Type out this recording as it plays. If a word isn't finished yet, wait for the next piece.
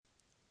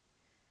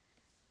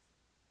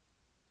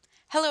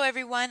Hello,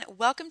 everyone.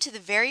 Welcome to the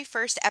very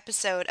first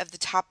episode of the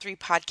Top 3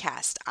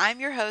 podcast. I'm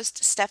your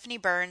host, Stephanie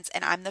Burns,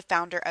 and I'm the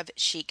founder of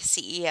Chic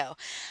CEO.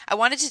 I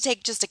wanted to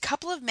take just a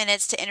couple of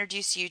minutes to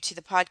introduce you to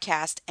the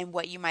podcast and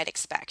what you might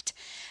expect.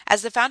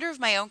 As the founder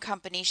of my own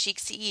company, Chic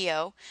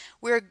CEO,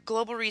 we're a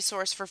global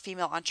resource for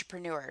female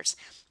entrepreneurs.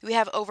 We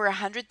have over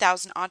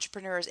 100,000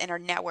 entrepreneurs in our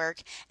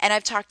network, and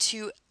I've talked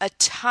to a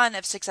ton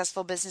of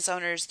successful business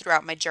owners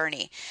throughout my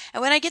journey.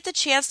 And when I get the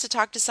chance to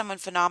talk to someone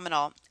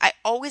phenomenal, I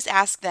always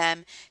ask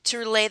them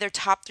to relay their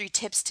top 3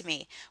 tips to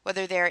me,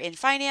 whether they're in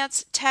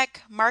finance,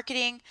 tech,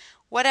 marketing,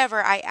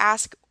 whatever. I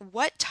ask,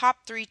 what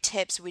top 3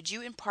 tips would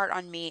you impart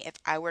on me if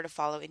I were to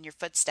follow in your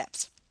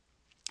footsteps?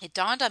 It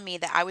dawned on me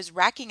that I was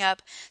racking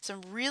up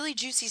some really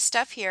juicy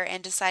stuff here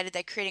and decided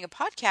that creating a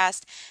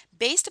podcast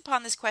based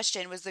upon this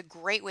question was a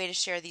great way to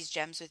share these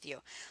gems with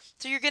you.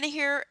 So, you're going to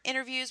hear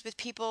interviews with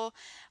people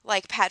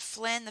like Pat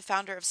Flynn, the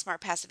founder of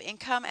Smart Passive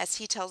Income, as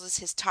he tells us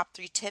his top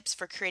 3 tips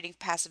for creating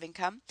passive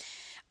income.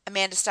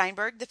 Amanda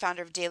Steinberg, the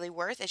founder of Daily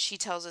Worth, as she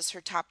tells us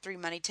her top 3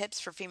 money tips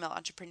for female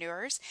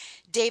entrepreneurs.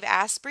 Dave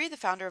Asprey, the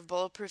founder of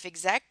Bulletproof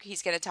Exec,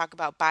 he's going to talk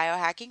about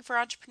biohacking for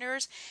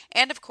entrepreneurs.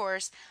 And of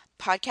course,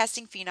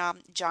 podcasting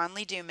phenom John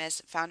Lee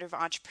Dumas, founder of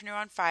Entrepreneur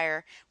on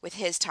Fire, with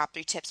his top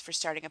 3 tips for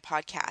starting a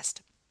podcast.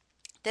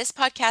 This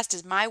podcast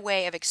is my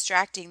way of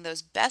extracting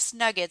those best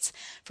nuggets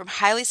from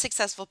highly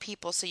successful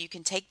people so you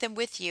can take them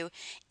with you,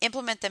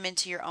 implement them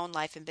into your own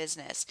life and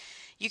business.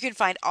 You can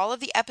find all of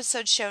the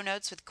episode show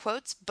notes with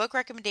quotes, book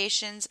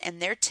recommendations,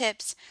 and their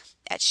tips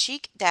at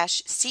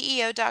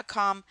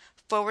chic-ceo.com/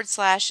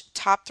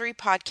 top 3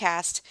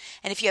 podcast.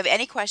 And if you have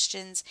any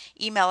questions,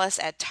 email us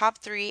at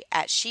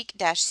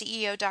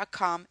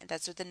top3@chic-ceo.com. And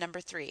that's with the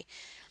number 3.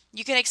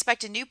 You can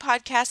expect a new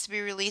podcast to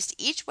be released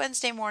each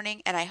Wednesday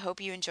morning, and I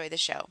hope you enjoy the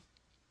show.